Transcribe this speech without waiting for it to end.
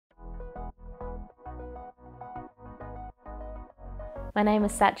My name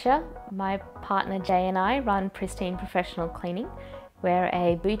is Satya. My partner Jay and I run Pristine Professional Cleaning. We're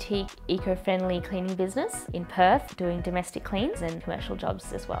a boutique, eco-friendly cleaning business in Perth, doing domestic cleans and commercial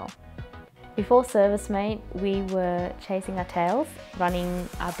jobs as well. Before ServiceM8, we were chasing our tails, running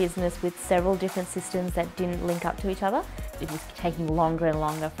our business with several different systems that didn't link up to each other. It was taking longer and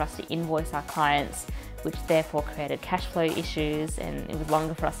longer for us to invoice our clients, which therefore created cash flow issues, and it was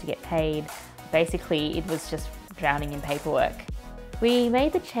longer for us to get paid. Basically, it was just drowning in paperwork. We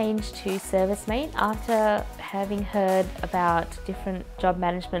made the change to ServiceM8 after having heard about different job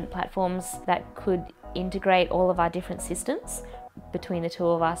management platforms that could integrate all of our different systems. Between the two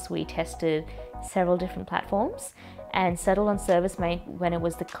of us, we tested several different platforms and settled on ServiceM8 when it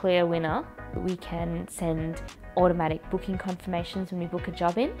was the clear winner. We can send automatic booking confirmations when we book a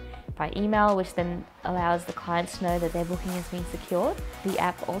job in by email, which then allows the clients to know that their booking is being secured. The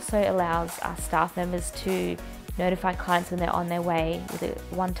app also allows our staff members to notify clients when they're on their way with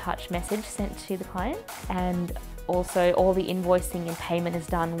a one-touch message sent to the client, and also all the invoicing and payment is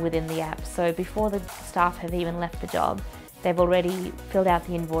done within the app. So before the staff have even left the job, they've already filled out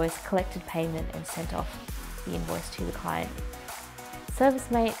the invoice, collected payment and sent off the invoice to the client.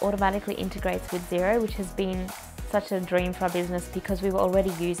 ServiceM8 automatically integrates with Xero, which has been such a dream for our business because we were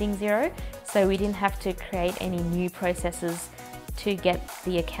already using Xero, so we didn't have to create any new processes to get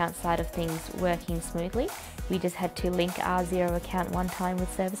the account side of things working smoothly. We just had to link our Xero account one time with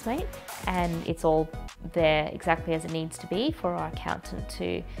ServiceM8, and it's all there exactly as it needs to be for our accountant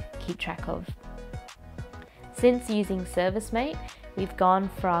to keep track of. Since using ServiceM8, we've gone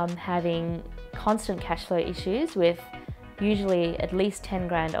from having constant cash flow issues with usually at least 10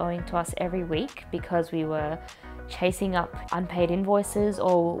 grand owing to us every week because we were chasing up unpaid invoices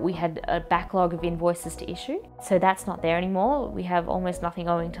or we had a backlog of invoices to issue. So that's not there anymore. We have almost nothing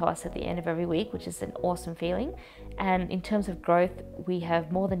owing to us at the end of every week, which is an awesome feeling. And in terms of growth, we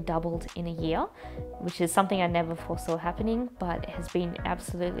have more than doubled in a year, which is something I never foresaw happening, but it has been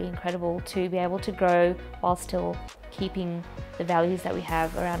absolutely incredible to be able to grow while still keeping the values that we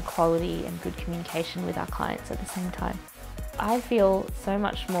have around quality and good communication with our clients at the same time. I feel so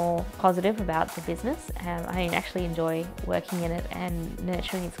much more positive about the business. I actually enjoy working in it and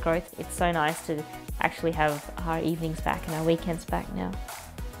nurturing its growth. It's so nice to actually have our evenings back and our weekends back now.